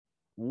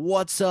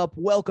What's up?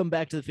 Welcome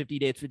back to the 50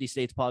 Dates, 50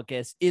 States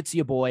podcast. It's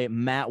your boy,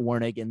 Matt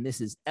Wernick, and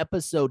this is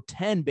episode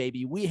 10,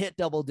 baby. We hit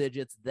double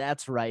digits.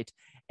 That's right.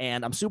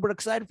 And I'm super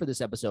excited for this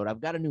episode.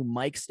 I've got a new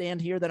mic stand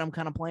here that I'm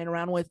kind of playing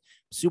around with.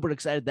 Super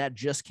excited. That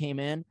just came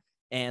in.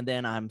 And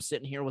then I'm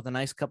sitting here with a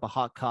nice cup of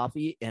hot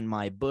coffee and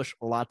my Busch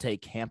Latte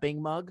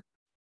camping mug.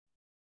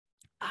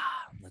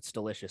 That's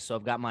delicious. So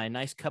I've got my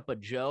nice cup of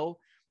Joe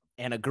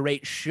and a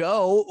great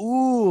show.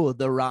 Ooh,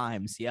 the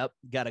rhymes. Yep.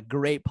 Got a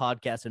great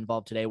podcast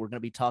involved today. We're going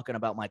to be talking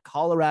about my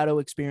Colorado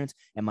experience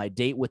and my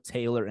date with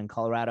Taylor in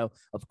Colorado.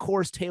 Of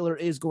course, Taylor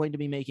is going to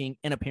be making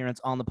an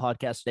appearance on the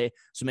podcast today.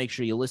 So make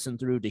sure you listen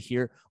through to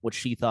hear what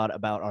she thought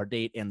about our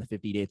date and the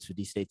 50 Dates,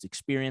 50 States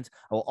experience.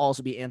 I will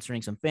also be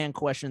answering some fan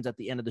questions at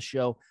the end of the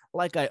show,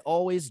 like I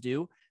always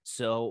do.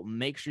 So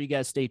make sure you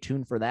guys stay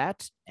tuned for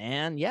that.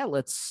 And yeah,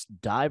 let's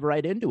dive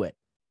right into it.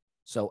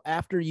 So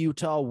after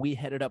Utah, we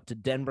headed up to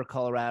Denver,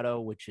 Colorado,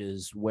 which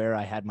is where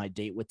I had my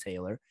date with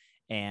Taylor.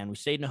 And we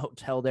stayed in a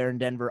hotel there in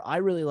Denver. I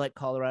really like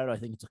Colorado. I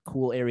think it's a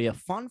cool area.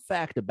 Fun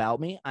fact about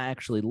me, I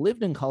actually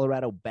lived in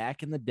Colorado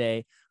back in the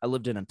day. I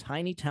lived in a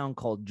tiny town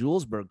called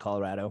Julesburg,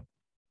 Colorado.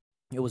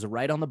 It was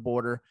right on the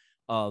border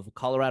of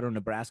Colorado and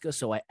Nebraska.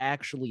 So I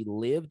actually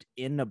lived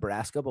in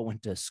Nebraska, but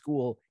went to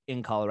school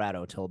in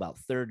Colorado until about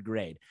third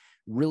grade.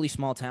 Really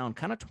small town,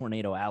 kind of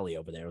tornado alley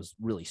over there. It was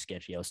really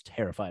sketchy. I was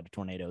terrified of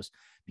tornadoes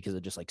because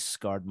it just like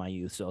scarred my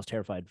youth. So I was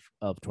terrified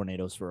of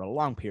tornadoes for a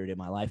long period of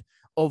my life.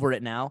 Over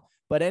it now.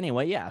 But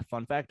anyway, yeah,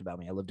 fun fact about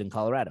me. I lived in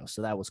Colorado,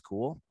 so that was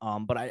cool.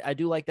 But I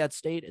do like that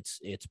state.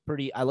 It's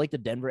pretty, I like the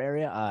Denver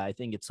area. I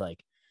think it's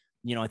like,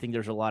 I think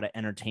there's a lot of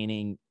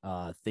entertaining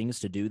things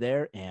to do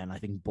there. And I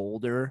think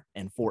Boulder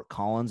and Fort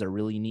Collins are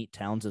really neat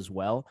towns as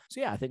well.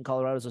 So yeah, I think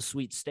Colorado's a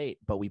sweet state,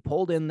 but we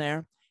pulled in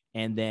there.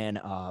 And then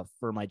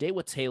for my date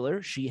with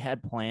Taylor, she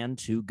had planned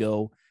to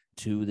go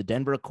to the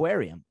Denver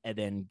Aquarium and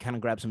then kind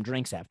of grab some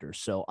drinks after.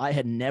 So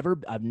I've never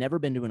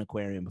been to an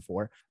aquarium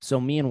before. So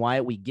me and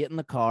Wyatt, we get in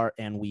the car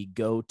and we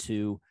go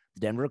to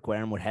the Denver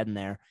Aquarium. We're heading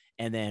there.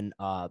 And then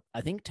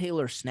I think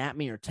Taylor snapped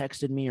me or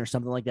texted me or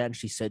something like that. And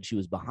she said she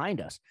was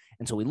behind us.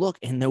 And so we look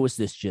and there was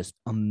this just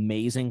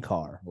amazing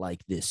car,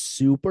 like this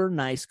super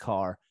nice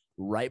car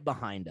right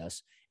behind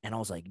us. And I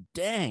was like,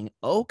 dang,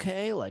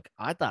 okay. Like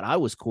I thought I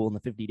was cool in the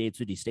 50 Dates,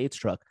 50 States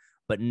truck,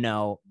 but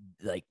no,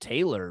 like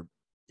Taylor,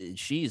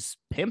 she's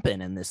pimping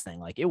in this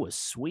thing. Like it was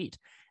sweet.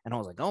 And I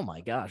was like, oh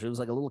my gosh, it was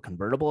like a little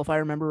convertible if I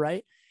remember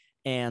right.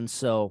 And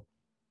so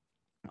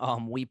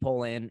we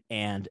pull in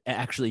and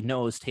actually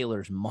knows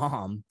Taylor's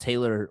mom.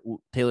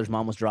 Taylor's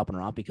mom was dropping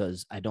her off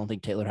because I don't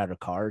think Taylor had her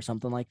car or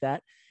something like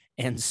that.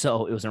 And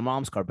so it was her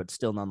mom's car, but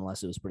still,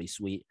 nonetheless, it was pretty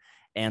sweet.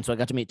 And so I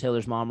got to meet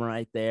Taylor's mom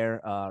right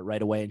there,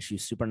 right away. And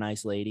she's a super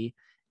nice lady.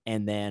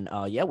 And then,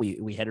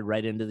 we headed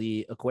right into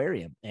the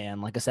aquarium. And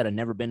like I said, I'd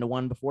never been to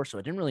one before, so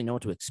I didn't really know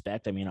what to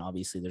expect. I mean,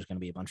 obviously, there's going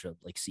to be a bunch of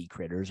like sea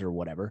critters or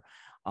whatever,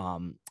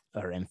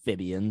 or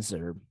amphibians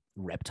or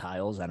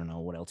reptiles. I don't know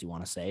what else you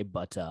want to say,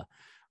 but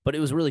it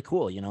was really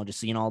cool, just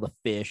seeing all the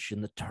fish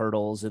and the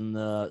turtles and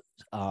the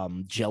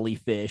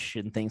jellyfish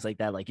and things like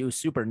that. Like it was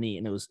super neat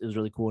and it was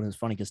really cool. And it was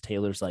funny because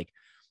Taylor's like,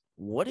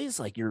 what is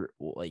like your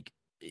like,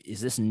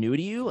 is this new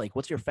to you? Like,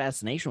 what's your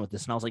fascination with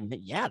this? And I was like,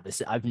 yeah,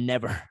 I've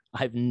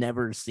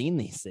never seen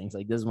these things.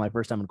 Like, this is my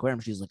first time in aquarium.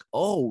 She's like,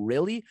 oh,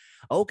 really?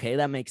 Okay,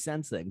 that makes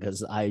sense then.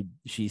 Because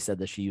she said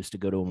that she used to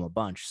go to them a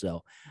bunch.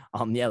 So,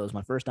 yeah, it was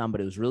my first time, but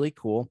it was really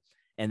cool.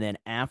 And then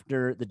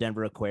after the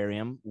Denver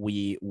Aquarium,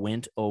 we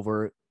went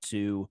over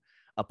to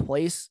a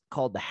place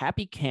called the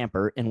Happy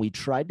Camper, and we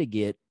tried to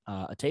get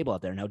a table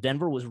out there. Now,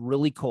 Denver was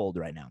really cold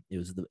right now.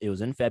 It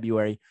was in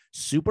February,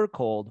 super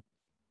cold.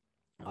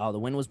 The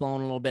wind was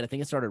blowing a little bit. I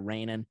think it started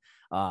raining.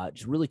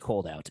 Just really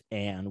cold out.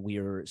 And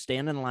we were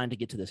standing in line to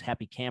get to this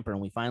Happy Camper.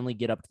 And we finally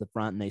get up to the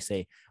front and they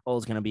say, oh,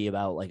 it's going to be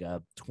about like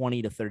a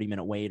 20 to 30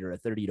 minute wait or a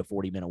 30 to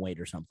 40 minute wait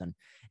or something.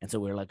 And so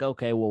we were like,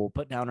 okay, well, we'll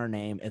put down our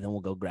name and then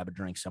we'll go grab a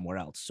drink somewhere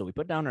else. So we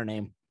put down our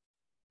name,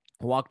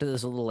 walked to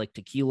this little like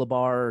tequila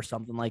bar or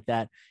something like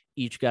that.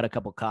 Each got a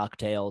couple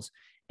cocktails.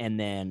 And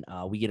then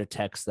we get a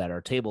text that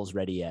our table's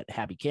ready at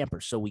Happy Camper.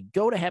 So we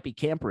go to Happy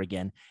Camper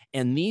again.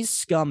 And these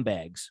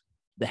scumbags,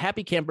 the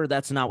Happy Camper,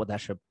 that's not what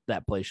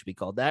that place should be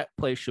called. That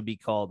place should be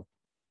called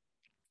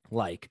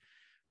like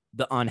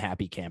the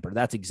Unhappy Camper.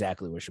 That's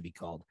exactly what it should be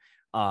called.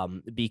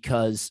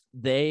 Because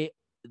they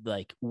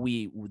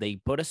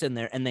put us in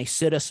there and they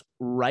sit us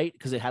right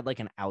because it had like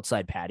an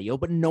outside patio,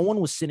 but no one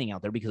was sitting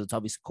out there because it's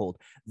obviously cold.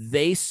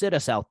 They sit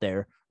us out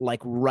there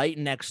like right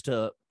next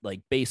to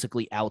like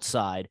basically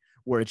outside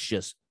where it's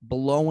just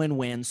blowing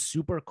wind,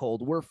 super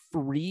cold. We're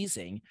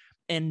freezing.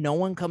 And no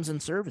one comes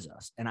and serves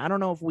us. And I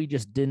don't know if we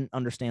just didn't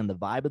understand the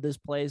vibe of this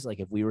place. Like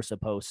if we were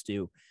supposed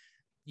to,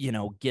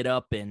 get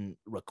up and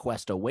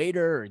request a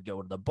waiter or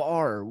go to the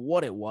bar or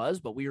what it was.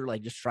 But we were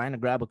like just trying to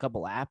grab a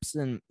couple apps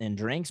and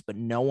drinks, but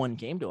no one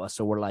came to us.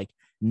 So we're like,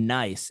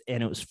 nice.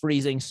 And it was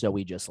freezing. So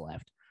we just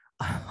left.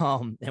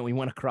 And we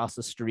went across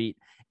the street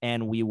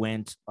and we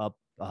went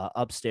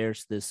upstairs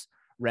to this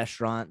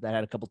restaurant that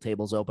had a couple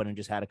tables open and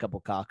just had a couple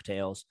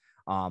cocktails.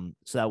 So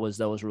that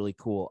was really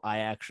cool.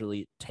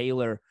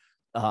 Taylor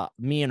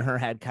me and her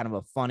had kind of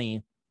a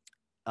funny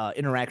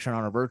interaction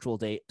on a virtual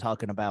date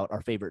talking about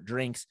our favorite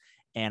drinks.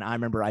 And I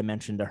remember I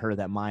mentioned to her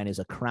that mine is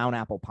a Crown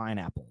Apple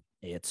Pineapple.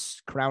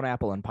 It's Crown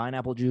Apple and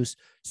pineapple juice.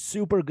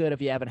 Super good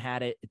if you haven't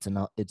had it.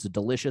 It's a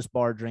delicious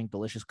bar drink,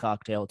 delicious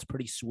cocktail. It's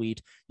pretty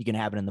sweet. You can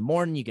have it in the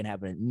morning. You can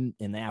have it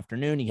in the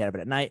afternoon. You can have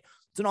it at night.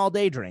 It's an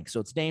all-day drink, so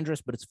it's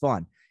dangerous, but it's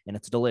fun, and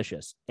it's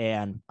delicious.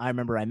 And I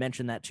remember I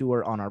mentioned that to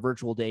her on our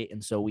virtual date,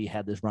 and so we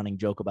had this running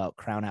joke about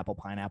Crown Apple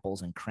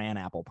pineapples and Cran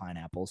Apple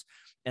pineapples.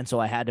 And so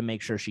I had to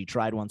make sure she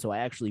tried one. So I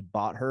actually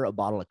bought her a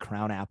bottle of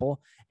Crown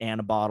Apple and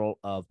a bottle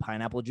of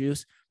pineapple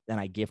juice, and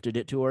I gifted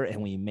it to her, and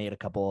we made a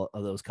couple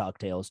of those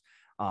cocktails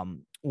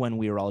when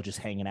we were all just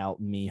hanging out,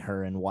 me,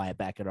 her, and Wyatt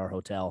back at our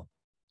hotel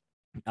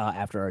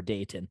after our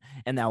date.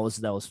 And that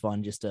was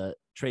fun, just to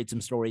trade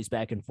some stories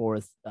back and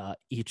forth,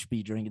 each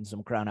be drinking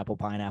some Crown Apple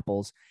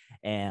pineapples.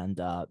 And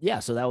so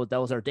that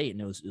was our date,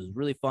 and it was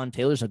really fun.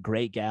 Taylor's a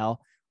great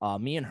gal.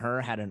 Me and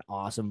her had an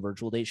awesome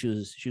virtual date. She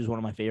was one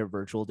of my favorite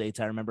virtual dates,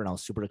 I remember, and I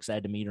was super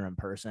excited to meet her in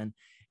person.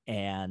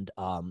 And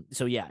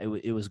so yeah,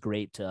 it was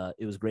great to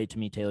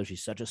meet Taylor.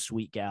 She's such a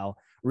sweet gal.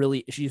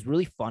 Really, she's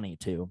really funny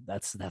too.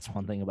 That's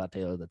one thing about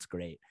Taylor that's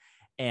great.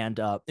 And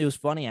it was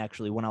funny,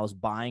 actually, when I was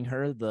buying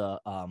her the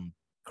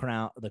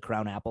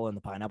Crown Apple and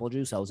the pineapple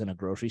juice. I was in a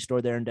grocery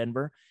store there in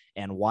Denver,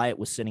 and Wyatt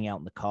was sitting out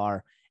in the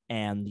car,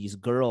 and these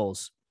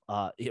girls,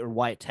 or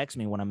Wyatt texts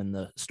me when I'm in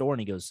the store, and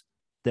he goes,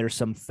 "There's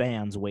some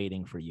fans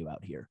waiting for you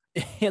out here,"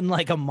 in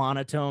like a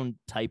monotone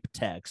type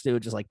text. It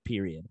was just like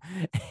period.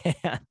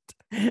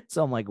 And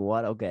so I'm like,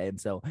 what? Okay. And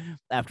so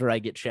after I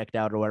get checked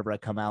out or whatever, I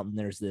come out, and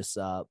there's this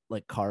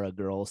like Cara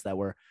girls that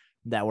were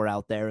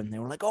out there, and they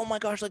were like, "Oh my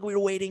gosh, like we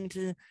were waiting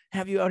to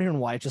have you out here."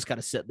 And Wyatt just got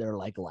to sit there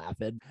like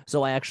laughing.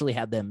 So I actually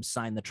had them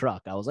sign the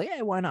truck. I was like,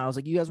 "Hey, why not?" I was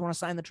like, "You guys want to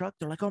sign the truck?"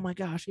 They're like, "Oh my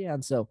gosh, yeah."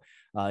 And so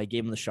I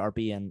gave them the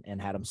Sharpie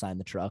and had them sign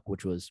the truck,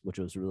 which was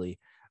really,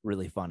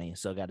 really funny.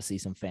 So I got to see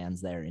some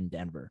fans there in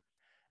Denver.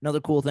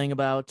 Another cool thing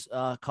about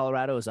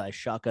Colorado is I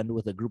shotgunned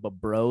with a group of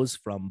bros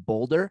from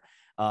Boulder.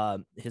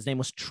 His name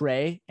was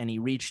Trey, and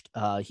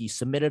he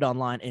submitted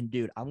online. And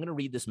dude, I'm going to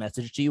read this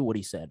message to you, what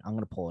he said. I'm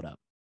going to pull it up.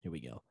 Here we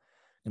go.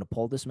 I'm going to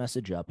pull this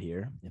message up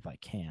here if I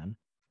can.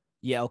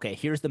 Yeah, okay,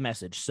 here's the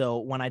message. So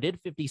when I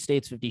did 50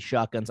 states, 50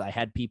 shotguns, I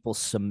had people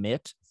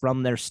submit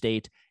from their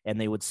state,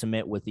 and they would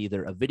submit with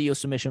either a video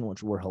submission,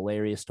 which were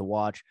hilarious to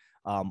watch,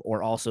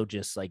 or also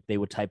just like they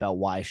would type out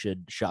why I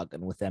should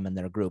shotgun with them in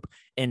their group.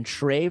 And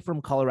Trey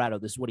from Colorado,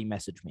 this is what he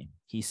messaged me.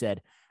 He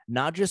said,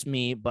 "Not just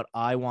me, but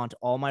I want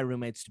all my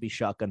roommates to be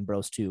shotgun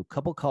bros too.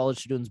 Couple college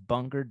students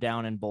bunkered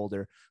down in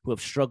Boulder who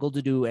have struggled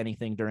to do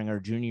anything during our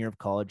junior year of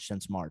college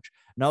since March.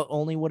 Not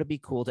only would it be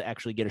cool to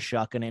actually get a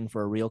shotgun in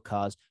for a real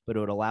cause, but it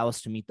would allow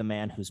us to meet the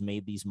man who's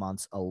made these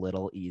months a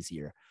little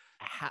easier."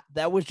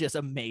 That was just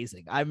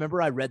amazing. I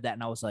remember I read that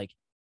and I was like,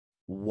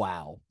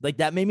 wow, like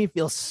that made me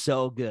feel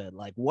so good.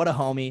 Like, what a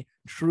homie,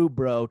 true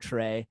bro,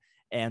 Trey.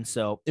 And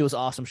so it was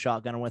awesome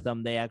shotgunning with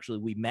them.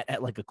 We met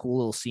at like a cool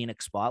little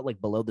scenic spot,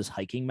 like below this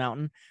hiking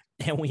mountain.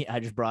 And I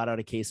just brought out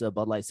a case of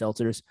Bud Light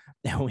seltzers,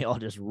 and we all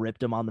just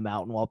ripped them on the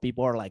mountain while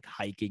people are like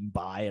hiking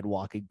by and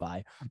walking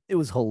by. It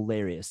was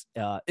hilarious.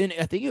 And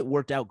I think it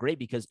worked out great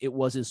because it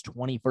was his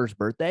 21st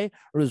birthday,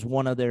 or it was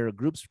one of their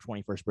group's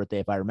 21st birthday,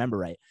 if I remember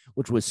right,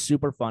 which was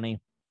super funny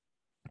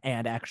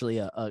and actually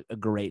a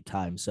great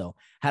time. So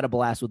had a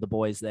blast with the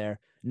boys there.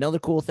 Another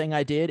cool thing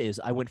I did is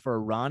I went for a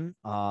run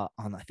on,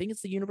 I think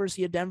it's the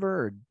University of Denver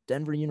or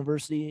Denver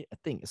University. I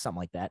think it's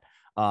something like that.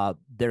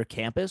 Their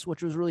campus,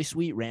 which was really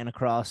sweet, ran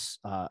across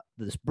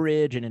this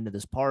bridge and into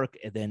this park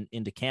and then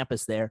into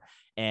campus there.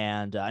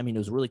 And I mean, it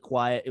was really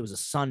quiet. It was a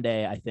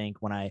Sunday, I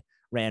think, when I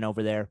ran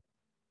over there,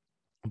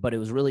 but it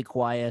was really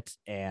quiet.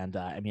 And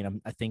I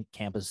mean, I think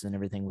campus and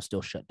everything was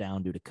still shut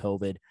down due to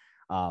COVID.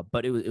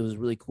 But it was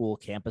really cool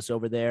campus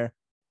over there.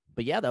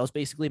 But yeah, that was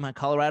basically my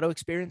Colorado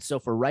experience. So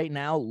for right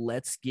now,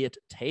 let's get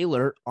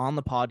Taylor on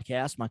the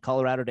podcast, my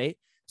Colorado date.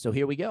 So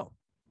here we go.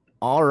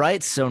 All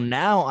right. So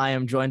now I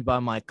am joined by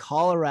my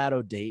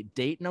Colorado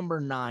date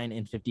number 9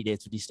 in 50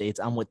 Dates, 50 States.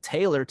 I'm with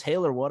Taylor.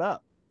 Taylor, what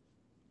up?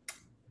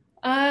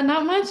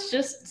 Not much,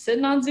 just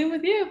sitting on Zoom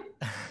with you.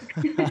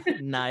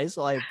 Nice.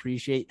 Well, I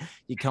appreciate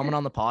you coming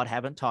on the pod.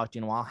 Haven't talked to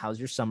you in a while. How's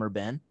your summer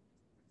been?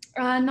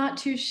 Not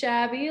too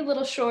shabby, a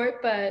little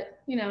short,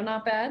 but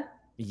not bad.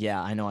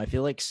 Yeah, I know. I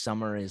feel like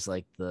summer is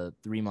like the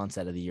 3 months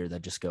out of the year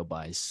that just go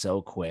by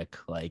so quick.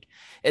 Like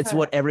it's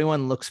what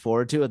everyone looks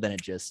forward to, and then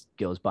it just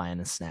goes by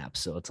in a snap.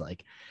 So it's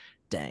like,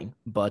 dang.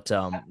 But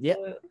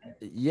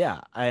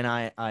yeah. And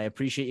I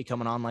appreciate you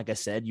coming on. Like I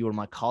said, you were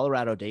my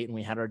Colorado date, and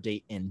we had our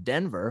date in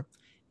Denver,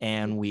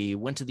 and we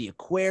went to the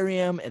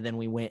aquarium, and then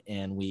we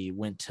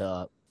went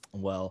to,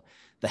 well,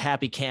 the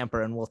Happy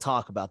Camper, and we'll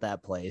talk about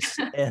that place.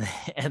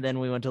 and then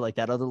we went to like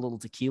that other little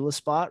tequila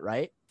spot,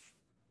 right?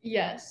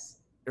 Yes.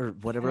 Or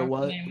whatever it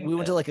was. We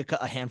went to like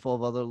a handful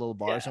of other little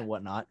bars and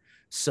whatnot.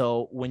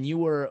 So when you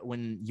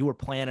were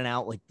planning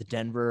out like the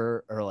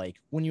Denver, or like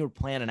when you were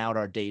planning out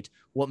our date,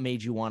 what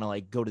made you want to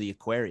like go to the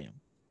aquarium?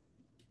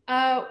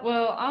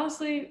 Well,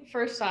 honestly,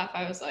 first off,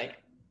 I was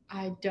like,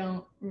 I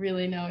don't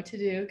really know what to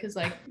do because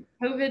like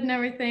COVID and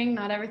everything,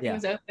 not everything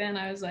was open.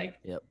 I was like,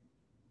 yep.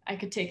 I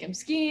could take him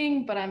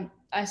skiing, but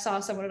I saw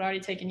someone had already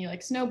taken you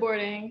like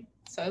snowboarding.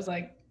 So I was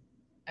like,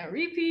 a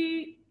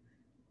repeat.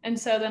 And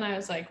so then I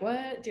was like,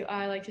 what do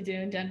I like to do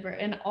in Denver?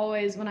 And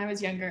always when I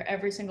was younger,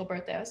 every single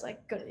birthday, I was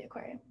like, go to the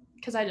aquarium.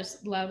 Because I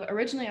just love,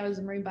 originally I was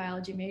a marine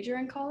biology major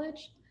in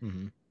college.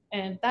 Mm-hmm.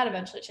 And that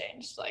eventually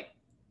changed, like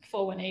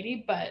full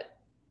 180. But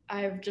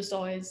I've just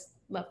always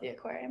loved the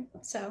aquarium.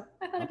 So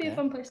I thought it'd be a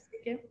fun place to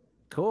take you.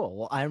 Cool.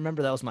 Well, I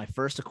remember that was my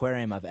first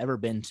aquarium I've ever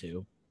been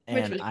to.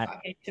 Which was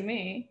shocking to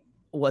me.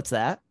 What's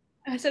that?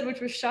 I said, which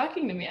was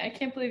shocking to me. I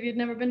can't believe you'd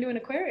never been to an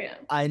aquarium.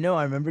 I know.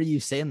 I remember you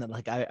saying that.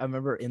 Like, I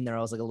remember in there,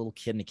 I was like a little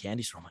kid in a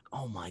candy store. I'm like,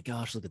 oh my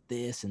gosh, look at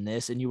this and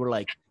this. And you were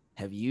like,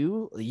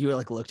 you were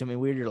like, looked at me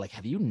weird. You're like,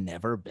 have you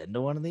never been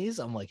to one of these?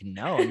 I'm like,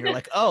 no. And you're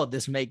like, oh,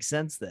 this makes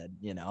sense then,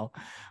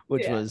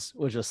 which was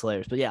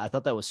hilarious. But yeah, I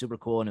thought that was super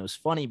cool. And it was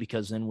funny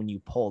because then when you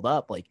pulled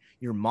up, like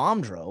your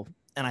mom drove,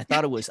 and I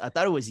thought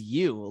it was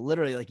you,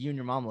 literally, like you and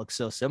your mom look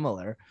so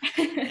similar.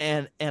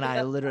 And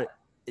I literally,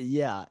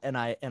 yeah. And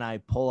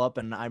I pull up,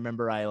 and I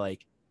remember I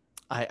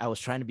was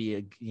trying to be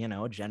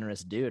a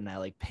generous dude, and I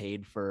like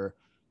paid for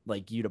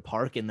like you to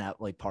park in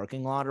that like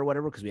parking lot or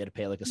whatever, because we had to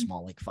pay like a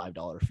small like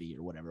 $5 fee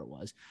or whatever it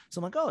was. So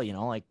I'm like, oh,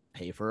 like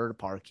pay for her to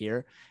park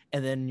here.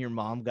 And then your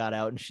mom got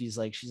out and she's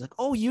like,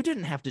 oh, you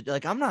didn't have to,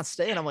 like, I'm not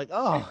staying. I'm like,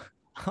 oh,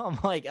 I'm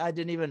like, I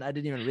didn't even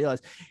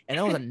realize. And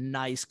that was a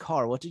nice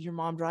car. What did your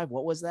mom drive?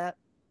 What was that?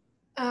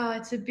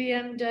 It's a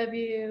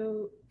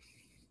BMW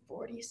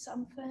 40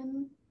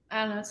 something.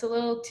 I don't know. It's a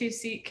little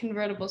 2-seat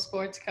convertible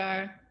sports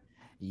car.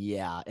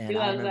 Yeah, and she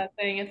loves that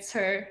thing. It's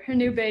her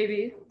new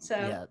baby. So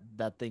yeah,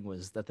 that thing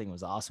was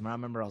awesome. I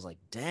remember I was like,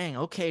 dang,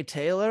 okay,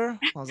 Taylor.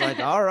 I was like,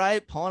 all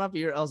right, pulling up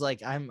here. I was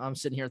like, I'm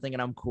sitting here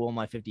thinking I'm cool in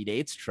my 50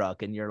 dates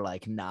truck, and you're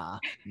like, nah,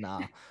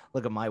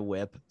 look at my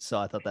whip. So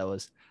I thought that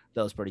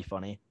was pretty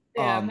funny.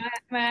 Yeah,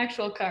 my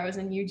actual car was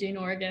in Eugene,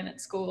 Oregon at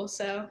school.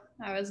 So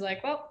I was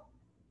like, well,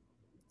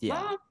 yeah,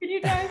 Mom, can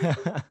you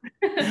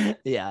drive?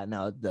 Yeah,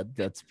 no,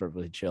 that's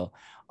perfectly chill.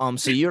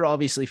 So you're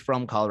obviously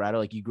from Colorado,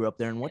 like you grew up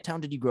there. And what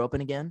town did you grow up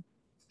in again?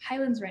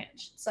 Highlands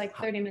Ranch. It's like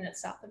 30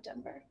 minutes south of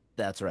Denver.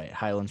 That's right,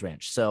 Highlands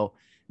Ranch. So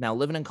now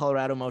living in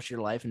Colorado most of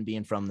your life and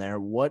being from there,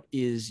 what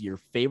is your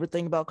favorite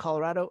thing about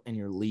Colorado and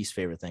your least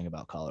favorite thing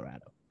about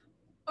Colorado?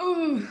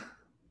 Ooh,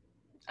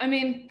 I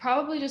mean,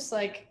 probably just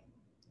like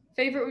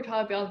favorite would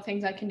probably be all the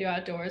things I can do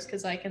outdoors.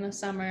 Because like in the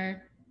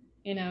summer,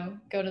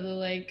 go to the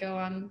lake, go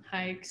on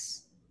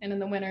hikes. And in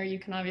the winter, you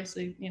can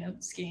obviously,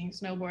 skiing,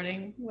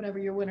 snowboarding, whatever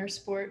your winter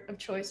sport of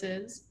choice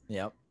is.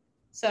 Yep.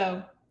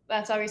 So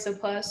that's obviously a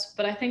plus.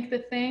 But I think the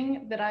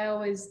thing that I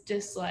always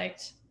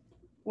disliked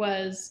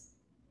was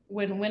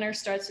when winter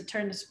starts to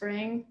turn to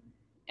spring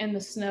and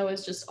the snow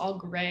is just all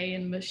gray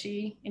and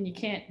mushy and you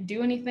can't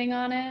do anything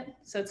on it.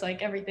 So it's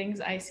like everything's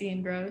icy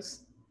and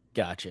gross.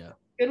 Gotcha.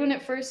 Good when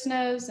it first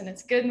snows and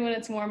it's good when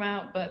it's warm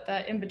out, but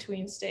that in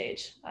between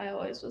stage, I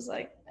always was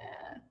like,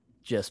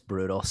 just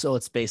brutal. So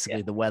it's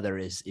basically the weather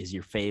is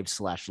your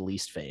fave /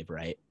 least fave,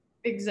 right?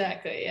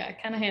 Exactly. Yeah,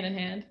 kind of hand in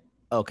hand.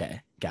 Okay,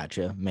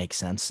 gotcha. Makes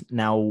sense.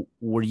 Now,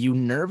 were you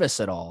nervous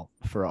at all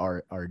for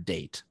our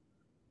date?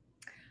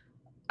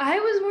 I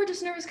was more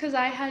just nervous because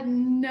I had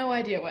no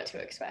idea what to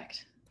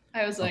expect.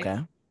 I was like,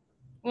 okay.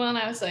 Well, and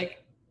I was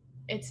like,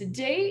 it's a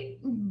date,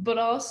 but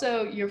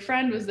also your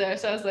friend was there.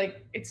 So I was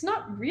like, it's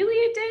not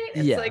really a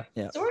date.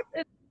 It's sort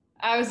of.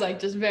 I was like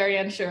just very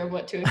unsure of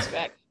what to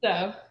expect.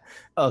 So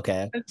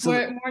okay. I was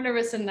more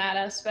nervous in that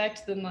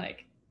aspect than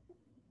like,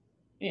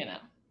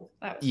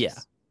 that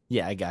was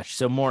Yeah, I got you.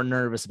 So more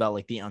nervous about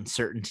like the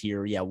uncertainty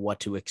or what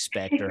to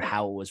expect or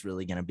how it was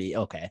really going to be.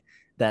 Okay.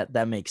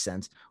 That makes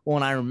sense. Well,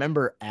 and I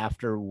remember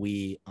after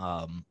we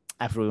went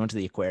to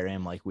the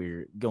aquarium, like we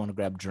were going to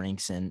grab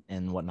drinks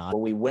and whatnot.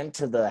 Well, we went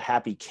to the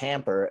Happy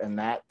Camper, and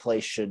that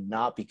place should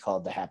not be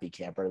called the Happy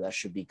Camper. That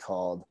should be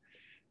called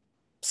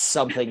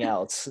something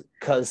else,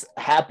 because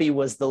happy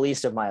was the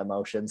least of my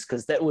emotions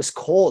because that was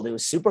cold. It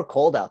was super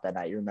cold out that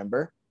night. You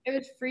remember? It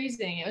was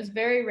freezing. It was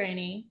very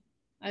rainy.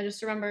 I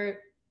just remember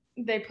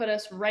they put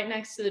us right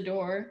next to the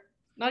door.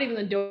 Not even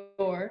the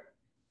door.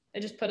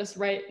 They just put us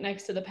right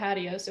next to the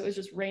patio. So it was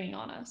just raining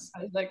on us.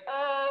 I was like,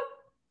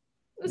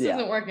 this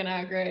isn't working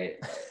out great.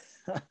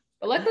 But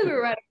luckily we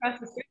were right across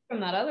the street from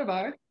that other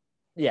bar.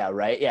 Yeah,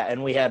 right. Yeah.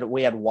 And we had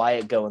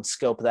Wyatt go and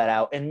scope that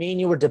out. And me and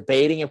you were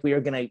debating if we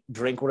were going to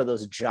drink one of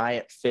those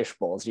giant fish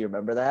bowls. Do you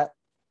remember that?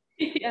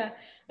 Yeah.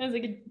 It was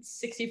like a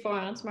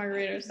 64-ounce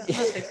margarita or something.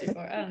 Not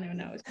 64. I don't even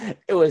know.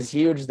 It was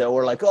huge, though.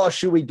 We're like, oh,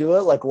 should we do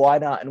it? Like, why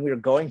not? And we were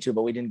going to,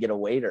 but we didn't get a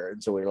waiter.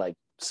 And so we were like,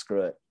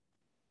 screw it.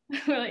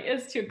 We're like,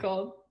 it's too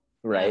cold.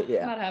 Right. No,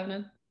 yeah. Not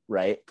happening.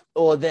 Right.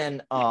 Well,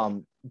 then,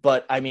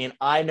 but I mean,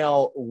 I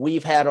know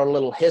we've had our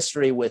little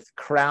history with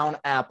crown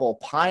apple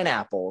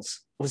pineapples.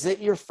 Was it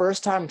your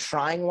first time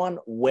trying one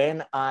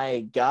when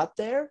I got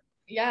there?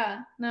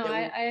 Yeah, no,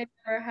 I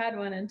never had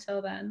one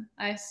until then.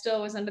 I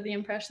still was under the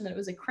impression that it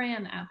was a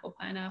crayon apple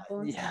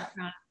pineapple instead of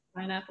crown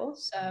pineapple.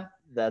 So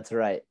that's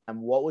right.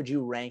 And what would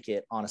you rank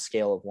it on a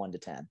scale of 1 to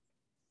 10?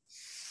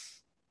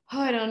 Oh,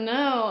 I don't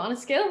know. On a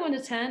scale of 1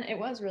 to 10, it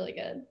was really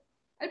good.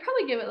 I'd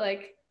probably give it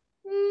like,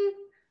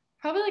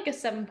 probably like a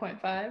 7.5.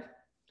 I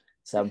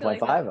feel like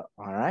that. 7.5.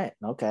 All right.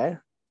 Okay. Like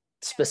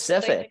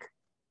Specific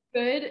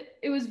good.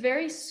 It was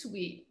very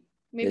sweet.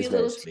 Maybe is a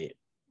very little too, sweet.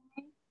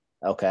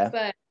 Okay.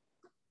 but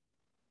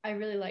I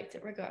really liked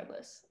it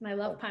regardless. And I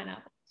love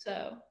pineapple.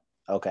 So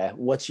Okay.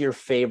 What's your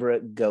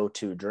favorite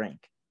go-to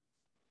drink?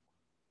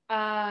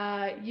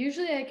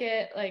 usually I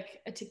get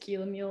like a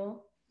tequila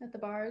mule at the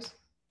bars.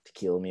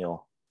 Tequila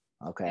mule.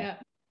 Okay. Yeah.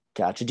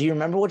 Gotcha. Do you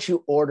remember what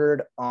you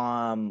ordered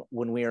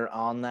when we were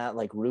on that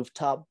like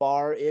rooftop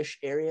bar-ish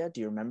area?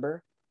 Do you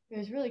remember? It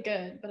was really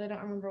good, but I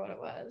don't remember what it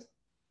was.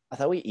 I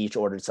thought we each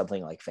ordered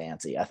something like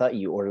fancy. I thought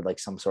you ordered like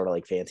some sort of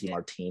like fancy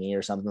martini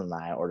or something, and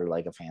I ordered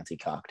like a fancy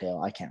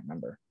cocktail. I can't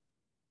remember.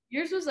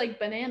 Yours was like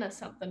banana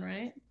something,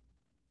 right?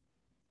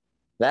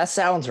 That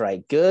sounds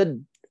right.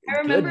 Good I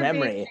remember being,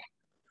 memory.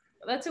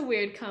 that's a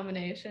weird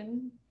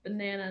combination,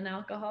 banana and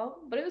alcohol,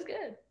 but it was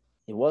good.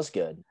 It was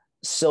good.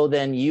 So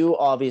then you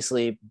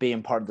obviously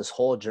being part of this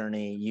whole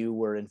journey, you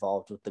were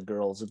involved with the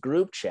girls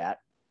group chat.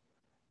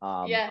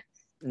 Yes.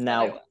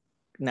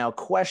 Now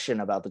question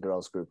about the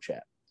girls group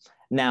chat.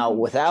 Now, Mm-hmm.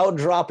 without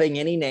dropping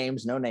any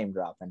names, no name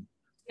dropping.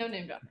 No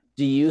name dropping.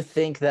 Do you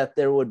think that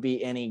there would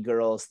be any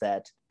girls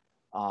that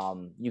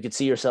you could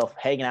see yourself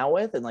hanging out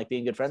with and like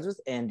being good friends with?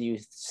 And do you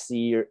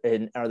see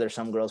and are there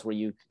some girls where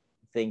you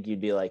think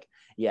you'd be like,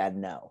 yeah,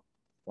 no,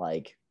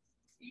 like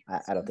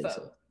I don't think Both.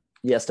 so.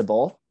 Yes to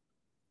both.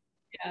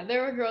 Yeah,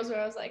 there were girls where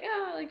I was like,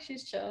 like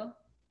she's chill.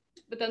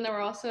 But then there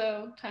were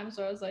also times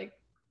where I was like,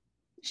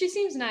 she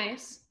seems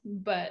nice,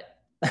 but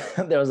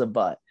There was a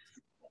but.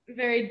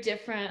 very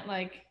different.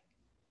 Like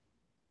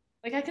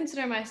I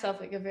consider myself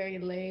like a very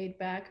laid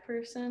back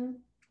person.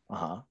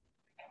 Uh-huh.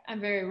 I'm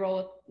very roll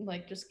with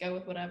like just go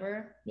with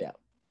whatever. Yeah.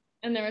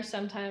 And there were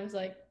sometimes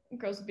like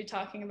girls would be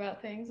talking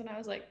about things, and I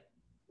was like,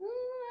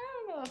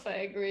 I don't know if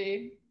I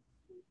agree.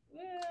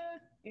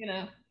 You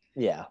know.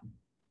 Yeah.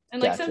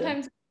 And like Gotcha.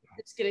 sometimes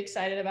I just get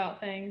excited about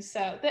things. So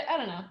I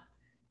don't know.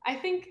 I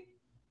think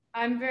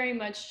I'm very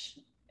much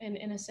an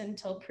innocent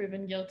until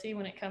proven guilty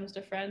when it comes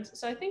to friends.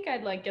 So I think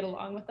I'd like get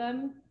along with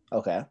them.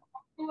 Okay.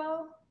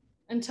 Well,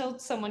 until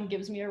someone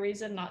gives me a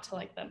reason not to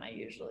like them, I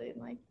usually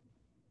like,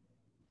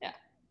 yeah.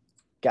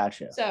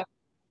 Gotcha. So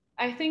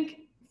I think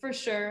for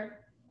sure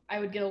I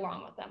would get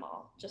along with them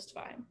all just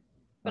fine.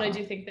 But I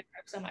do think there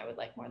are some I would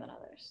like more than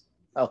others.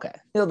 Okay.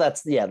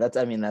 That's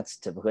I mean, that's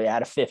typically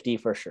out of 50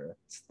 for sure.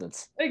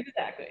 That's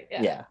exactly.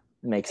 Yeah.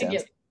 Makes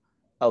sense.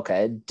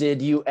 Okay.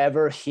 Did you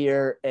ever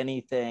hear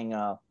anything,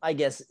 I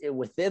guess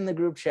within the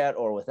group chat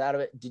or without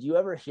it, did you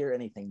ever hear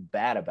anything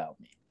bad about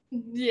me?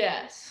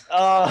 Yes.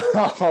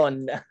 Oh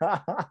no.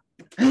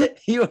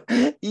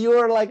 you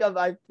were like,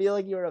 I feel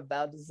like you were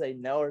about to say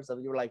no or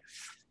something. You were like,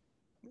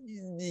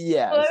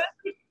 yes. Well,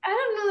 I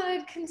don't know that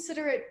I'd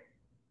consider it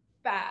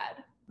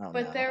bad,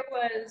 but no. there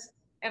was,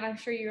 and I'm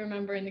sure you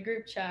remember in the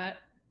group chat,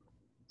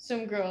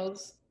 some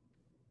girls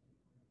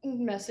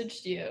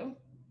messaged you.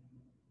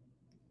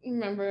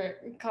 Remember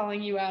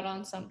calling you out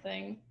on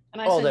something,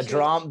 and I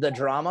the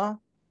drama.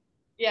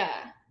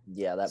 Yeah.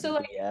 Yeah, that so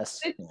like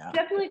yes. Yeah.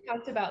 Definitely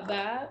talked about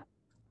that.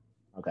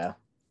 Okay.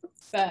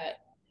 But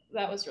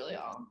that was really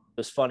all. It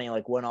was funny,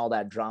 like when all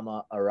that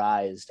drama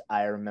arised,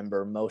 I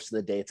remember most of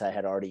the dates I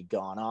had already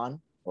gone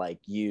on, like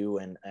you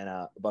and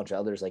a bunch of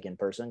others, like in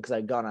person, because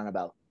I'd gone on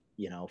about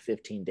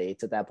 15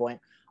 dates at that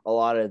point. A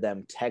lot of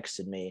them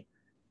texted me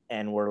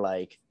and were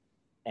like,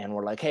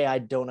 hey, I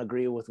don't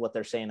agree with what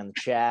they're saying in the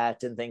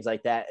chat and things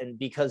like that. And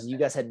because you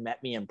guys had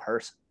met me in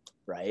person,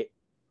 right?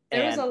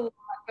 There was a lot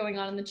going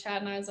on in the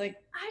chat, and I was like,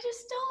 I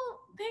just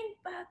don't think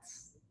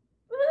that's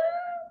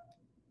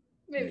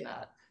maybe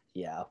not.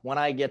 Yeah, when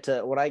I get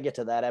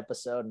to that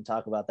episode and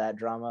talk about that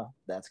drama,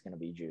 that's gonna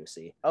be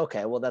juicy.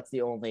 Okay, well that's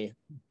the only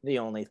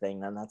thing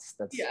then. That's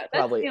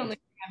probably the only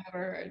thing I've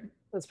ever heard.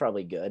 That's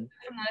probably good.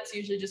 And that's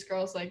usually just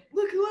girls like,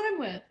 look who I'm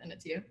with, and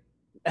it's you.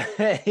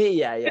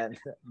 yeah,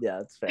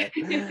 that's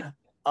fair.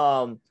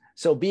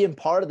 So being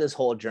part of this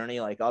whole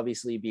journey, like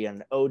obviously being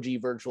an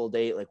OG virtual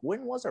date, like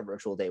when was our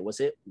virtual date? Was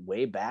it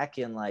way back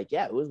in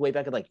it was way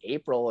back in like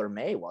April or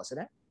May,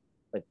 wasn't it?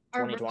 Like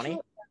 2020?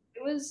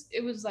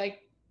 It was like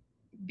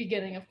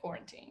beginning of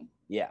quarantine.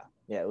 Yeah,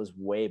 it was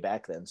way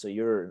back then. So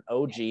you're an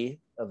OG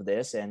of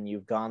this, and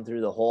you've gone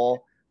through the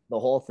whole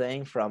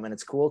thing and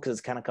it's cool because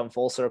it's kind of come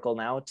full circle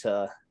now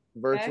to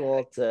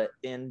virtual to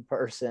in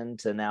person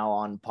to now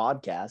on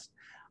podcast.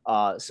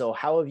 So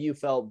how have you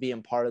felt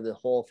being part of the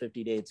whole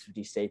 50 dates,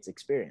 50 states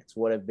experience?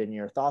 What have been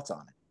your thoughts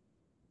on it?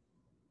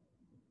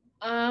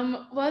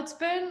 Well,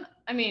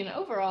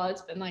 overall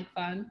it's been like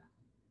fun.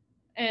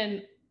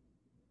 And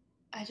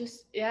I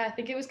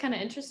think it was kind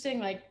of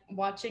interesting, like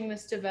watching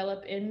this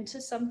develop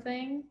into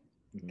something.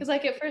 Because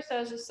like at first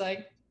I was just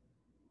like,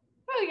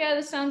 oh yeah,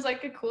 this sounds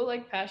like a cool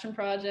like passion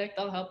project.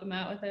 I'll help him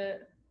out with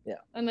it. Yeah.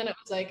 And then it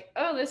was like,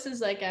 oh, this is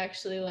like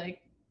actually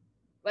like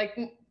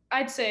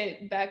I'd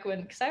say back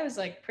when, because I was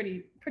like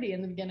pretty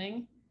in the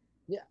beginning.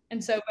 Yeah.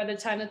 And so by the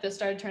time that this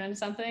started turning into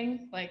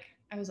something, like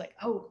I was like,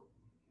 oh,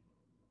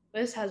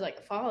 this has like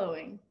a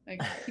following.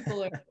 Like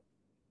people are,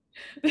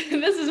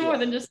 this is more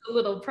than just a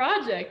little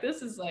project.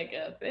 This is like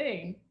a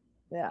thing.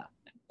 Yeah.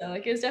 So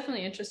like it was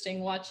definitely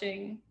interesting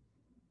watching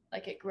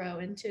like it grow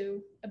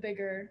into a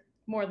bigger,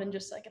 more than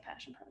just like a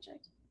passion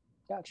project.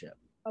 Gotcha.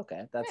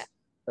 Okay.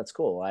 That's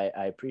cool.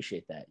 I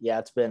appreciate that. Yeah.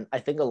 It's been, I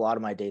think a lot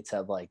of my dates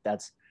have a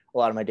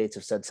lot of my dates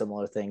have said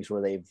similar things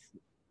where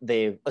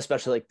they've,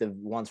 especially like the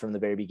ones from the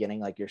very beginning,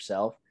 like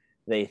yourself,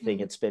 they think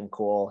it's been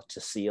cool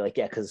to see like,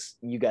 yeah, because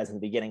you guys in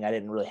the beginning, I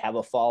didn't really have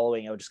a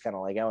following. I was just kind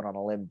of like out on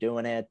a limb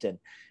doing it. And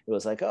it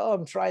was like, oh,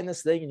 I'm trying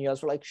this thing. And you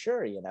guys were like,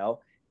 sure,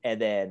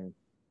 and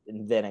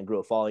then I grew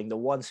a following. The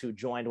ones who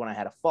joined when I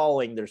had a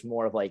following, there's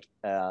more of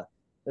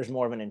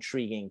an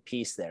intriguing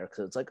piece there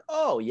because it's like,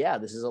 oh yeah,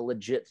 this is a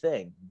legit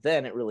thing.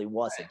 Then it really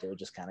wasn't. It was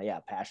just kind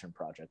of passion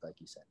project, like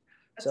you said.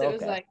 So it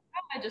was like,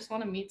 oh, I just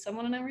want to meet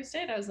someone in every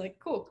state. I was like,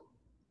 cool.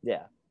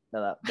 Yeah,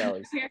 no, that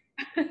was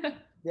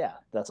yeah,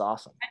 that's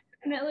awesome.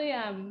 Definitely,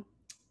 a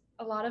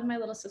lot of my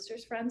little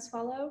sister's friends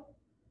follow.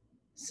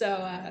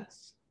 So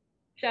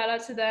shout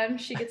out to them.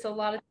 She gets a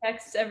lot of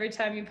texts every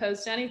time you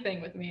post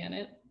anything with me in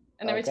it,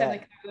 and every time they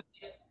come with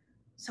me,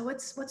 so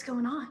what's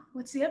going on?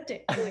 What's the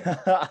update?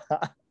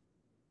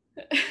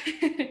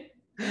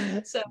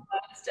 So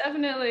it's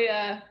definitely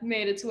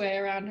made its way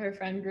around her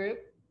friend group.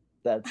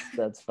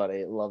 That's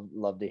funny.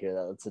 Love to hear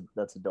that.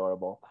 That's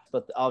adorable.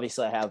 But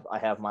obviously, I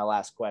have my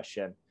last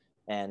question,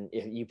 and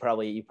if you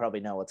probably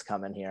know what's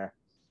coming here.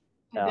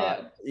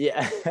 Yeah.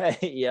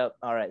 Yep.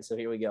 All right. So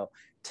here we go.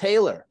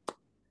 Taylor,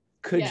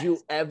 could you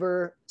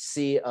ever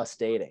see us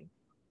dating?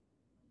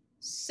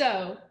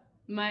 So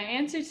my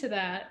answer to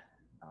that,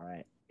 all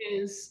right,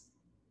 is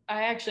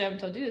I actually haven't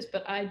told you this,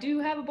 but I do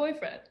have a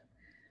boyfriend.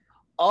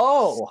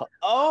 Oh,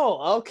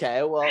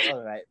 okay. Well,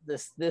 all right.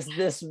 This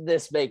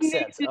makes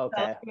sense.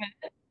 Okay.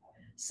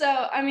 So,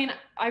 I mean,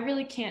 I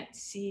really can't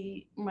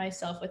see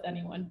myself with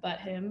anyone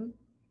but him.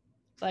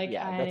 Like,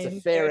 yeah, that's a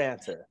fair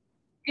answer.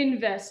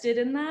 Invested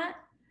in that.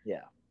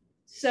 Yeah.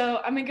 So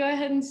I'm gonna go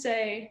ahead and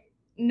say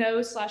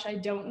no / I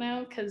don't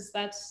know, because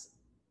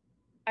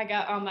I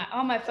got all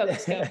my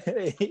focus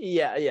going.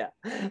 yeah.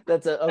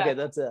 That's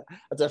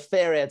a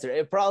fair answer.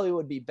 It probably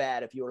would be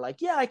bad if you were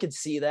like, yeah, I could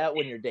see that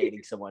when you're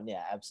dating someone.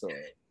 Yeah,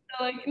 absolutely.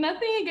 So, like,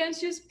 nothing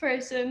against you as a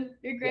person.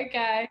 You're a great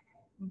guy,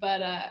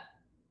 but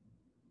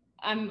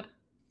I'm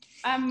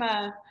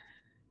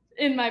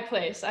in my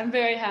place. I'm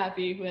very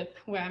happy with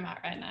where I'm at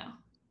right now.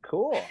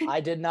 Cool.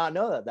 I did not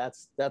know that.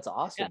 That's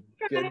awesome.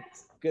 Yeah.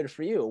 Good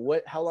for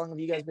you. How long have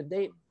you guys been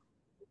dating?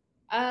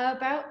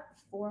 About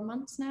 4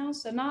 months now,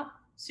 so not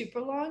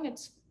super long.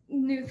 It's a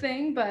new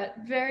thing, but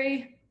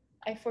I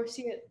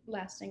foresee it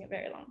lasting a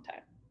very long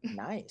time.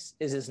 Nice.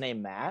 Is his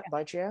name Matt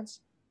by chance?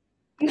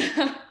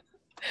 No,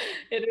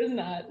 it is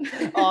not.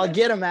 Oh,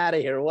 get him out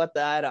of here. What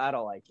the? I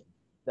don't like him.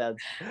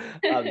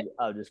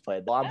 I'll just play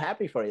it. Well, I'm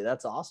happy for you.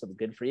 That's awesome.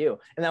 Good for you.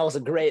 And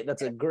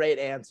that's a great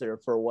answer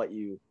for what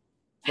you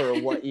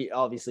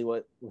obviously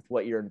with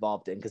what you're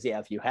involved in. Because yeah,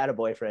 if you had a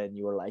boyfriend,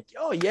 you were like,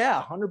 oh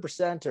yeah,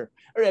 100%, or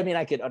I mean,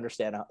 I could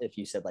understand if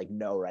you said like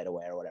no right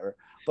away or whatever.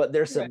 But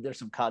there's some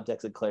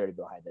context and clarity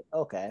behind it.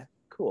 Okay,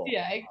 cool.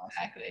 Yeah,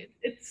 exactly. Awesome.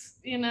 It's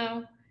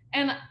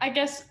and I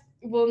guess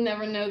we'll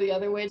never know the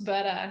other way.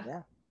 But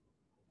yeah,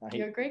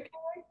 you're a great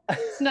guy.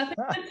 It's nothing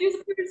against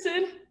you,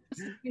 person.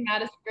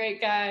 Matt is a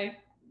great guy.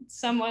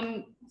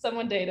 Someone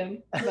date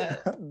him.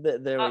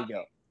 But there we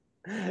go.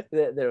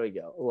 There we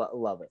go.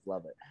 Love it.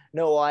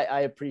 No,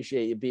 I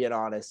appreciate you being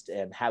honest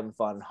and having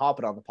fun,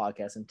 hopping on the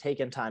podcast and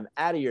taking time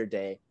out of your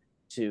day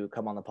to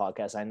come on the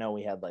podcast. I know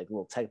we had like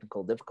little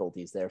technical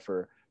difficulties there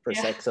for a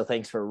sec, so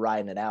thanks for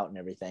riding it out and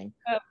everything.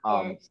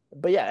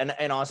 But yeah,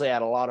 and honestly, I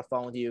had a lot of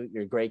fun with you.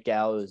 You're a great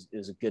gal. It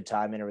was a good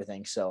time and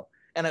everything. So,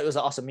 and it was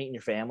awesome meeting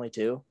your family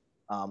too.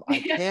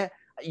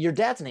 Your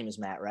dad's name is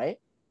Matt, right?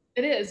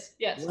 It is,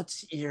 yes.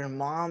 What's your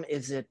mom?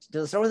 Does it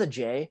start with a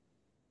J?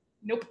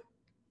 Nope.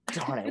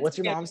 Darn it. What's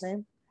your mom's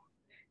name?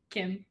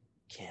 Kim.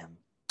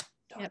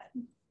 Darn it.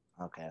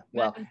 Okay.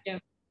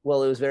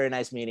 Well, it was very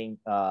nice meeting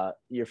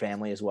your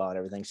family as well and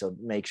everything. So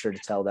make sure to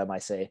tell them I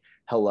say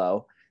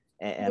hello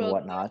and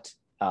whatnot.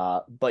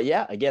 But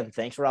yeah, again,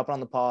 thanks for hopping on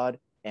the pod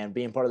and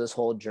being part of this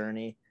whole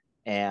journey.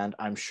 And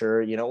I'm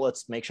sure,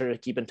 let's make sure to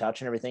keep in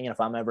touch and everything. And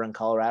if I'm ever in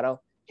Colorado,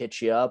 hit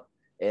you up.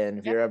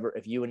 And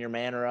if you and your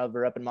man are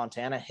ever up in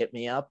Montana, hit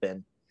me up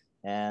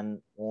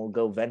and we'll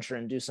go venture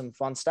and do some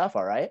fun stuff.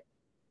 All right.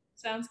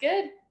 Sounds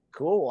good.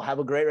 Cool. Well, have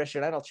a great rest of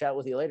your night. I'll chat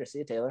with you later. See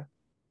you, Taylor.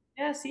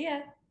 Yeah, see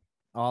ya.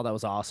 Oh, that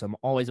was awesome.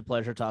 Always a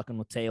pleasure talking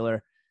with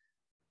Taylor.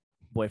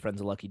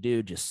 Boyfriend's a lucky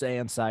dude. Just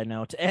saying, side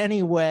note.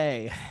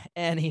 Anyway.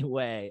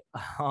 But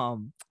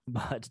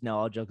no,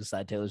 all jokes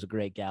aside, Taylor's a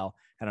great gal.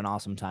 Had an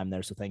awesome time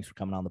there. So thanks for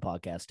coming on the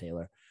podcast,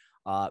 Taylor.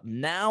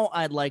 Now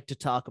I'd like to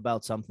talk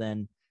about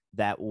something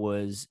that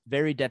was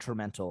very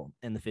detrimental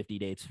in the 50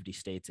 Dates, 50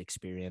 States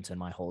experience and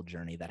my whole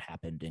journey that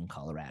happened in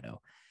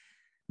Colorado.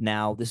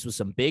 Now, this was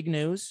some big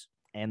news,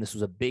 and this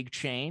was a big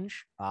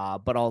change,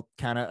 but I'll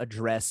kind of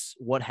address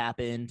what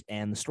happened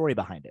and the story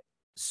behind it.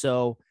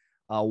 So,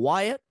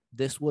 Wyatt,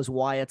 this was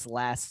Wyatt's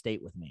last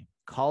state with me.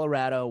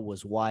 Colorado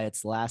was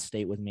Wyatt's last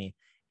state with me,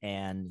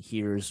 and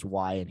here's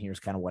why, and here's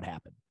kind of what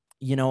happened.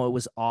 You know, it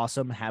was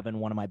awesome having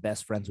one of my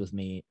best friends with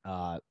me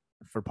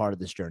for part of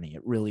this journey.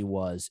 It really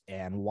was.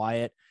 And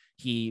Wyatt,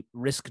 he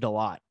risked a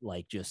lot,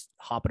 like just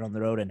hopping on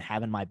the road and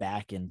having my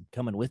back and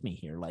coming with me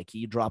here. Like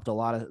he dropped a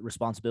lot of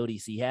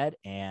responsibilities he had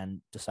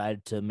and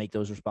decided to make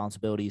those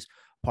responsibilities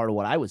part of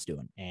what I was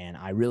doing. And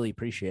I really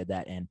appreciated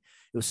that. And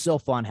it was so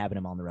fun having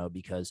him on the road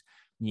because,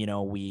 you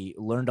know, we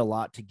learned a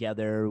lot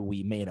together.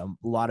 We made a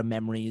lot of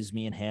memories,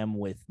 me and him,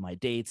 with my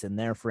dates and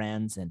their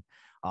friends, and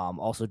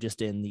also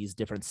just in these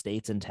different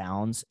states and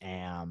towns.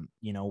 And,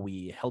 you know,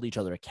 we held each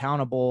other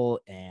accountable,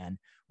 and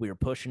we were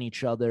pushing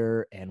each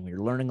other, and we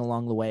were learning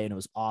along the way, and it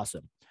was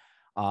awesome.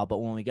 But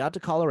when we got to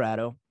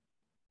Colorado,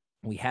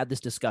 we had this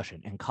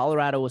discussion, and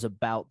Colorado was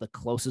about the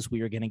closest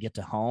we were going to get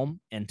to home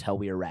until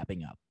we were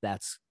wrapping up.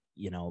 That's,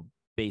 you know,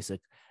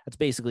 that's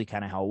basically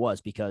kind of how it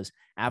was, because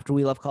after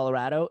we left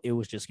Colorado, it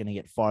was just going to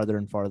get farther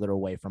and farther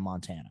away from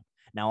Montana.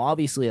 Now,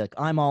 obviously, like,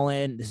 I'm all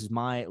in. This is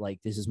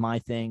my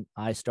thing.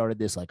 I started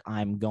this, like,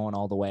 I'm going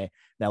all the way.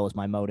 That was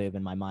my motive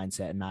and my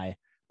mindset, and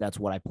that's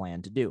what I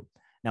planned to do.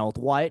 Now with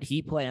Wyatt,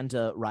 he planned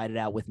to ride it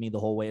out with me the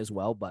whole way as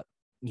well, but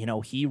you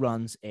know, he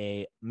runs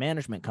a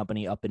management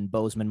company up in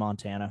Bozeman,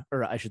 Montana,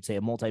 or I should say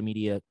a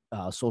multimedia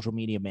social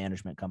media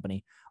management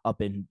company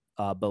up in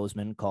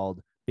Bozeman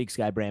called Big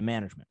Sky Brand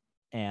Management.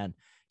 And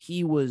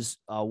he was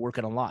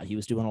working a lot. He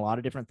was doing a lot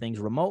of different things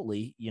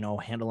remotely, you know,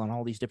 handling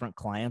all these different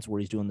clients where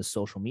he's doing the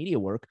social media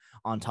work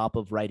on top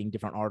of writing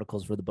different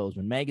articles for the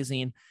Bozeman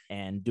magazine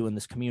and doing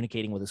this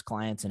communicating with his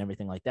clients and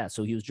everything like that.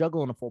 So he was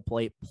juggling a full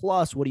plate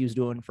plus what he was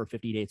doing for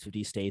 50 Dates,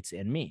 50 States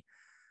and me.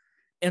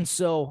 And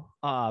so,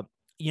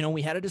 you know,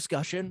 we had a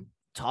discussion,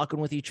 talking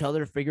with each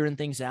other, figuring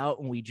things out.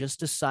 And we just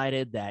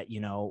decided that, you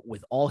know,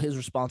 with all his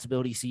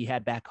responsibilities he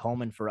had back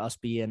home, and for us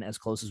being as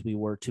close as we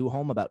were to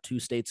home, about 2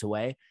 states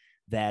away,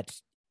 that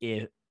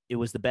it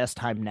was the best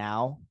time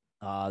now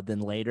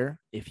than later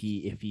if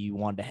he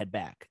wanted to head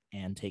back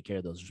and take care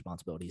of those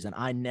responsibilities. And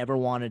I never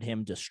wanted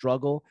him to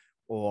struggle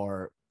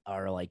or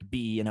like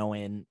be, you know,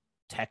 in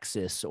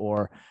Texas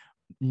or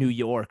New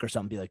York or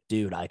something, be like,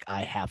 dude,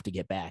 I have to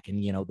get back.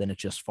 And, you know, then it's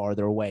just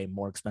farther away,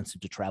 more expensive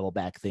to travel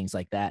back, things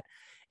like that.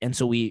 And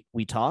so we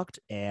talked,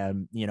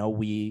 and, you know,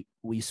 we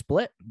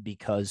split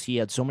because he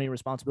had so many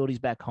responsibilities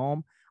back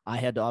home. I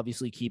had to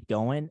obviously keep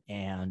going.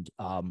 And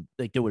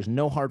like, there was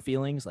no hard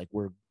feelings. Like,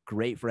 we're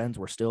great friends.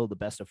 We're still the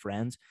best of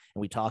friends.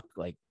 And we talk,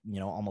 like, you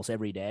know, almost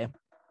every day.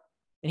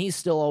 And he's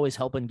still always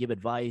helping give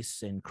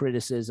advice and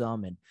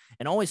criticism,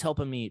 and always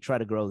helping me try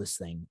to grow this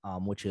thing,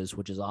 which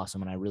is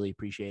awesome. And I really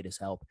appreciate his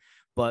help.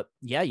 But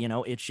yeah, you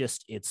know,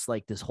 it's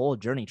like this whole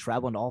journey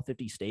traveling to all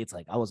 50 states.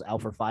 Like, I was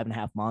out for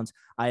 5.5 months.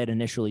 I had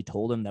initially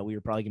told him that we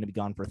were probably going to be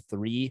gone for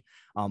 3.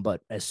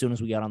 But as soon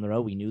as we got on the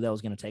road, we knew that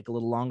was going to take a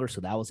little longer.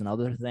 So that was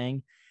another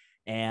thing.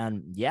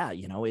 And yeah,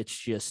 you know, it's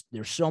just,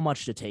 there's so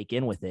much to take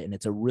in with it. And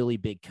it's a really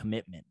big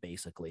commitment,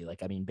 basically.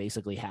 Like, I mean,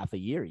 basically half a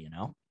year, you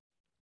know?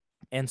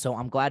 And so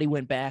I'm glad he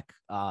went back,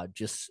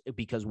 just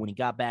because when he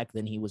got back,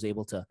 then he was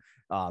able to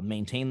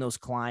maintain those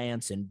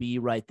clients and be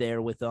right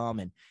there with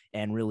them,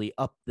 and really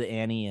up the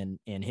ante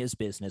in his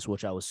business,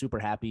 which I was super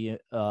happy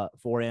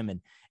for him. And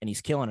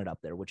he's killing it up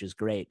there, which is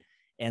great.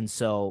 And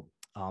so,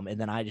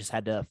 and then I just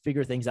had to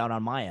figure things out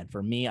on my end.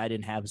 For me, I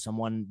didn't have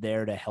someone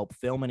there to help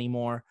film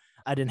anymore.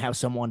 I didn't have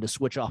someone to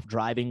switch off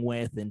driving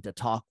with and to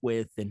talk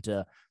with and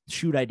to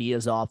shoot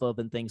ideas off of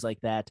and things like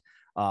that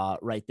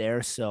right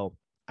there. So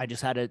I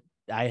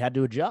had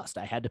to adjust.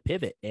 I had to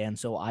pivot. And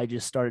so I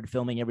just started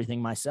filming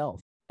everything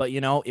myself. But,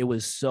 you know, it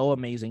was so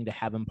amazing to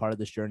have him part of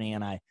this journey.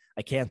 And I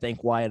can't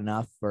thank Wyatt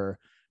enough for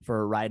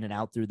riding it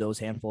out through those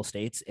handful of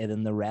states. And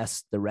then the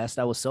rest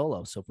I was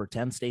solo. So for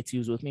 10 states he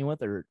was with me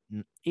with, or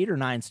 8 or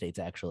 9 states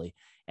actually.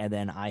 And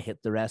then I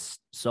hit the rest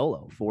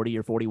solo, 40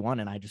 or 41.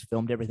 And I just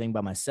filmed everything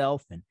by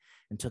myself and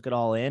took it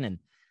all in. And,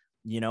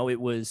 you know, it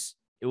was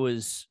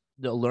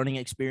the learning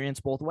experience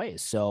both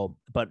ways. So,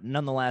 but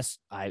nonetheless,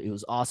 it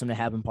was awesome to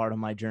have him part of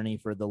my journey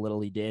for the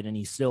little he did. And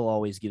he still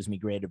always gives me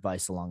great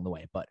advice along the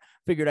way, but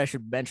figured I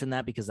should mention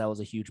that because that was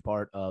a huge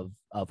part of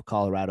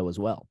Colorado as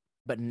well.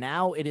 But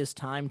now it is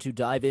time to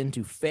dive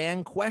into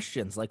fan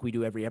questions like we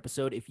do every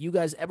episode. If you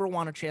guys ever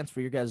want a chance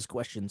for your guys'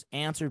 questions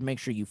answered, make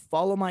sure you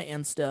follow my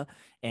Insta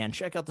and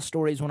check out the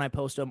stories when I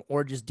post them,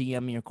 or just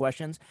DM me your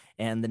questions.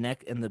 And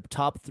the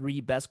top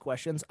 3 best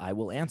questions I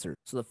will answer.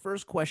 So the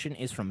first question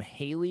is from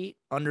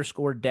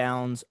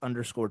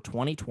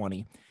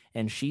Haley_Downs_2020.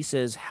 And she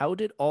says, how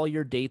did all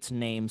your dates'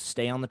 names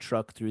stay on the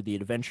truck through the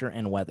adventure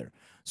and weather?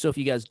 So if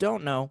you guys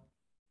don't know,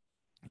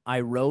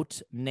 I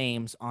wrote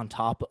names on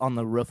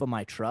the roof of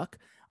my truck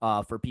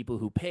for people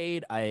who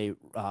paid.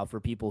 For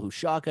people who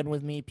shotgunned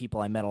with me, people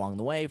I met along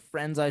the way,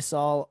 friends I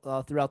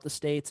saw throughout the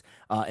states,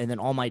 and then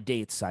all my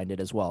dates signed it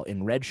as well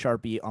in red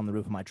Sharpie on the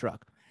roof of my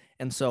truck.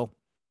 And so,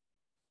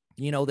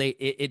 you know, they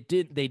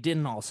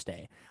didn't all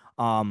stay.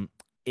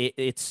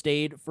 It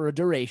stayed for a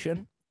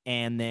duration.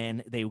 And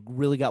then they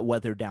really got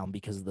weathered down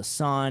because of the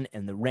sun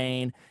and the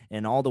rain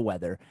and all the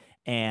weather.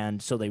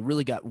 And so they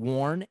really got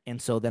worn.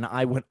 And so then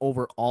I went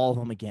over all of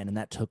them again, and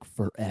that took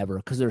forever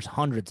because there's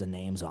hundreds of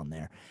names on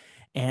there.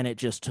 And it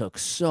just took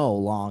so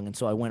long. And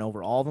so I went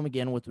over all of them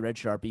again with the red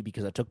Sharpie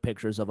because I took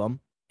pictures of them.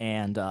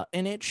 And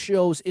it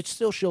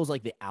still shows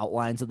like the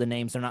outlines of the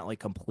names. They're not like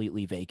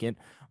completely vacant,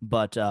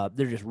 but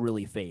they're just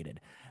really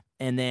faded.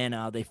 And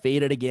then they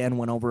faded again,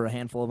 went over a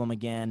handful of them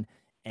again,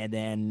 and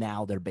then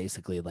now they're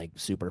basically like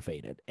super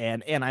faded.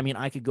 And I mean,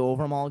 I could go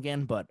over them all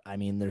again, but I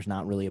mean, there's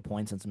not really a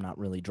point since I'm not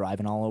really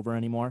driving all over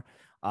anymore.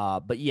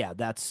 But yeah,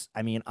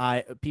 I mean,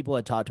 people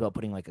had talked about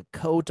putting like a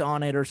coat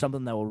on it or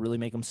something that will really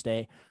make them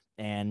stay.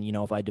 And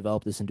if I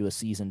develop this into a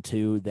season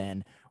 2,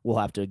 then we'll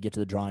have to get to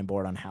the drawing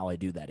board on how I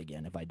do that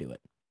again if I do it.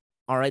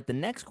 All right, the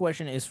next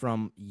question is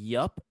from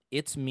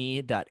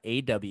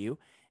yupitsme.aw,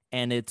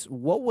 and it's,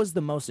 what was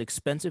the most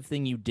expensive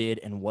thing you did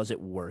and was it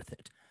worth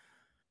it?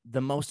 The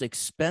most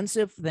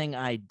expensive thing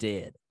I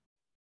did.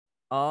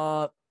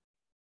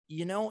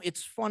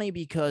 It's funny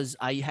because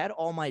I had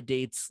all my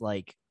dates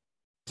like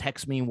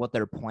text me what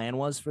their plan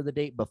was for the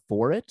date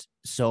before it.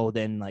 So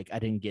then like I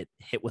didn't get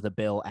hit with a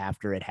bill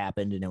after it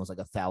happened and it was like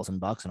 $1,000.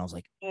 And I was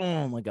like,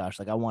 oh my gosh,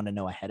 like I wanted to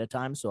know ahead of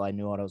time so I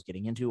knew what I was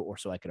getting into or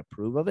so I could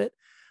approve of it.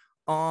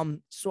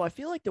 So I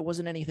feel like there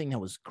wasn't anything that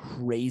was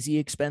crazy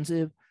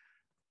expensive.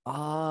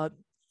 So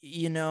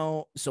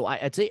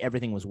I'd say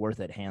everything was worth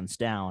it, hands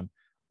down.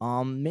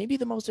 Maybe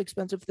the most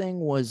expensive thing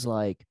was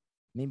like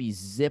maybe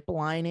zip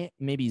lining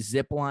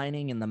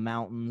in the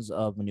mountains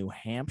of New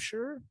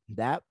Hampshire.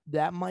 That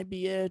might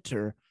be it,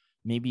 or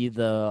maybe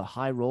the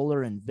high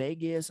roller in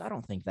Vegas. I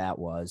don't think that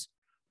was.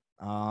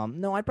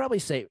 No, I'd probably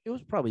say it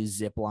was probably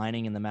zip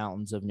lining in the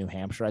mountains of New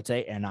Hampshire, I'd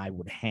say, and I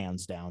would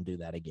hands down do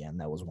that again.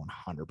 That was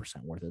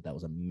 100% worth it. That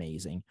was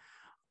amazing.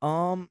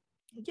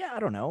 Yeah, I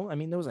don't know. I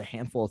mean, there was a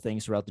handful of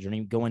things throughout the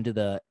journey. Going to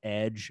the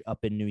edge up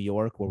in New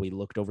York where we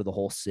looked over the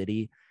whole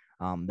city.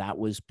 That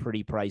was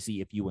pretty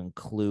pricey if you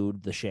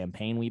include the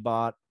champagne we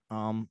bought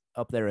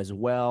up there as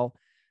well.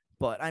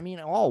 But I mean,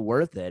 all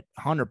worth it,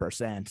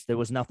 100%. There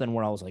was nothing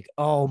where I was like,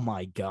 oh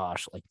my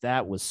gosh, like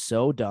that was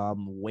so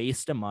dumb,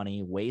 waste of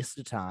money, waste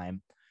of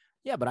time.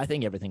 Yeah, but I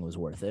think everything was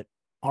worth it.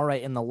 All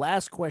right. And the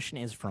last question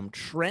is from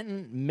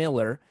Trenton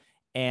Miller.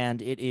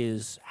 And it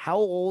is, how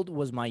old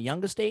was my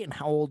youngest date and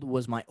how old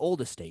was my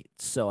oldest date?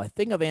 So I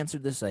think I've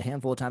answered this a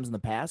handful of times in the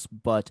past,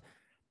 but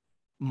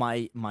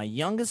my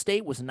youngest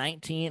date was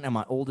 19 and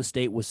my oldest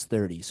date was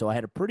 30. So I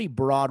had a pretty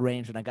broad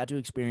range and I got to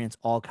experience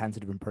all kinds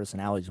of different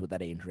personalities with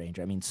that age range.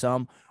 I mean,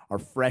 some are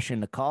fresh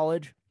into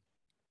college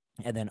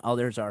and then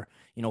others are,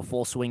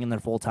 full swing in their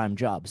full-time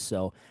jobs.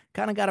 So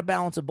kind of got a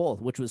balance of both,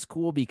 which was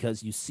cool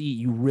because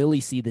you really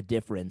see the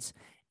difference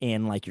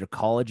in like your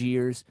college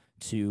years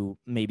to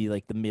maybe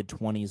like the mid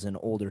 20s and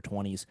older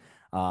 20s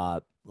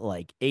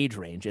like age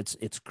range.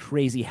 It's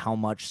crazy how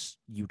much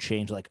you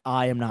change. Like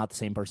I am not the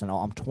same person at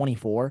all. I'm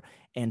 24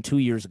 and 2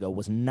 years ago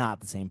was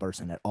not the same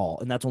person at all,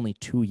 and that's only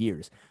 2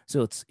 years.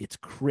 So it's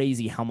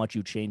crazy how much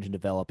you change and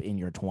develop in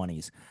your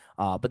 20s.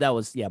 But that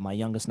was my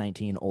youngest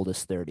 19,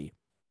 oldest 30.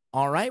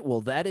 All right.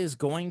 Well, that is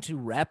going to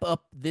wrap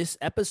up this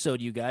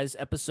episode, you guys.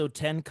 Episode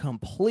 10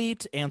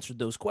 complete. Answered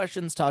those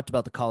questions, talked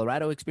about the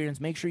Colorado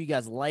experience. Make sure you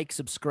guys like,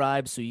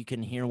 subscribe so you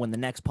can hear when the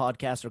next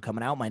podcasts are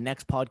coming out. My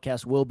next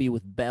podcast will be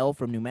with Belle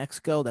from New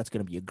Mexico. That's going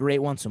to be a great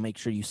one. So make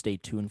sure you stay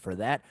tuned for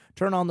that.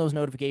 Turn on those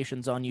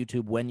notifications on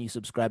YouTube when you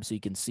subscribe so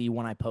you can see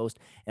when I post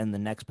and the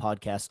next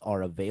podcasts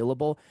are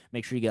available.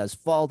 Make sure you guys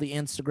follow the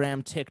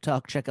Instagram,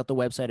 TikTok, check out the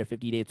website at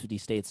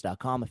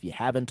 50dates50states.com if you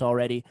haven't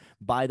already.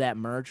 Buy that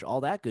merch,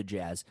 all that good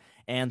jazz.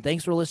 And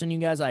thanks for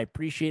listening, you guys. I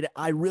appreciate it.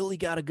 I really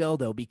got to go,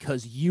 though,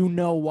 because you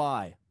know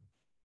why.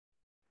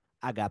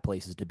 I got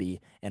places to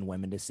be and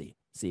women to see.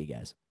 See you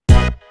guys.